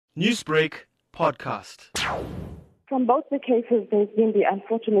Newsbreak Podcast. From both the cases, there's been the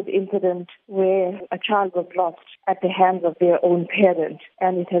unfortunate incident where a child was lost at the hands of their own parent,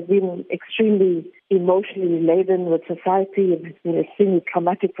 and it has been extremely emotionally laden with society. It has been extremely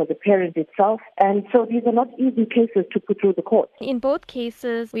traumatic for the parent itself, and so these are not easy cases to put through the courts. In both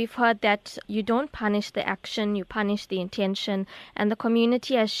cases, we've heard that you don't punish the action, you punish the intention, and the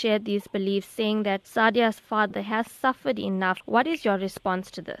community has shared these beliefs, saying that Sadia's father has suffered enough. What is your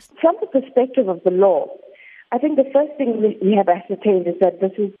response to this? From the perspective of the law, I think the first thing we have ascertained is that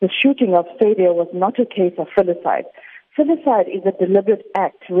the shooting of Sadia was not a case of filicide. Filicide is a deliberate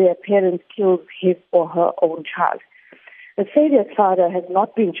act where a parent kills his or her own child. The Sadia's father has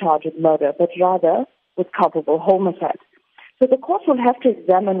not been charged with murder, but rather with culpable homicide. So the court will have to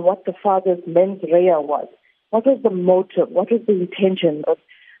examine what the father's mens rea was. What was the motive? What was the intention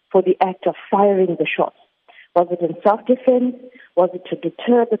for the act of firing the shots? Was it in self-defense? Was it to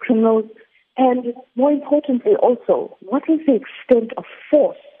deter the criminals? And more importantly also, what is the extent of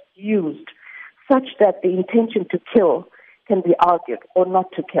force used such that the intention to kill can be argued or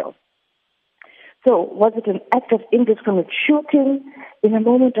not to kill? So was it an act of indiscriminate shooting in a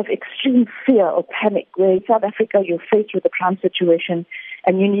moment of extreme fear or panic, where in South Africa you're faced with a crime situation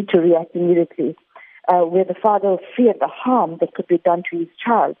and you need to react immediately, where the father feared the harm that could be done to his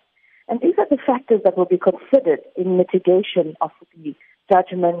child? And these are the factors that will be considered in mitigation of the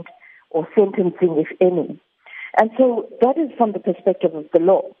judgment or sentencing, if any. And so that is from the perspective of the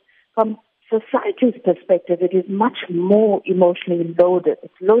law. From society's perspective, it is much more emotionally loaded.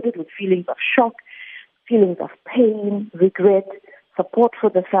 It's loaded with feelings of shock, feelings of pain, regret, support for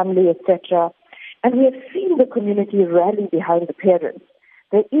the family, etc. And we have seen the community rally behind the parents.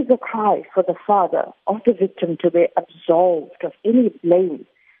 There is a cry for the father of the victim to be absolved of any blame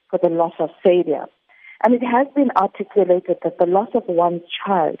for the loss of Sadia. And it has been articulated that the loss of one's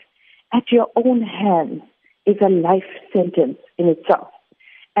child at your own hands is a life sentence in itself.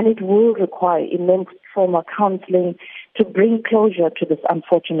 And it will require immense formal counseling to bring closure to this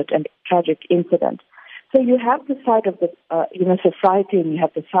unfortunate and tragic incident. So you have the side of the society, and you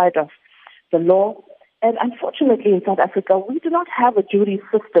have the side of the law. And unfortunately in South Africa, we do not have a jury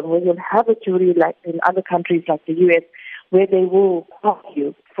system where you'll have a jury like in other countries like the US, where they will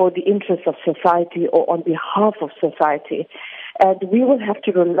argue for the interests of society or on behalf of society. And we will have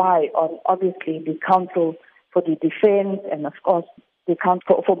to rely on, obviously, the counsel for the defense and, of course, the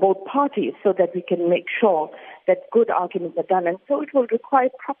counsel for both parties so that we can make sure that good arguments are done. And so it will require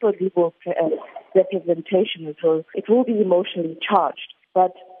proper legal representation. It will be emotionally charged.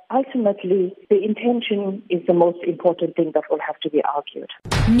 But ultimately, the intention is the most important thing that will have to be argued.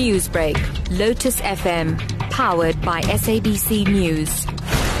 Newsbreak, Lotus FM, powered by SABC News.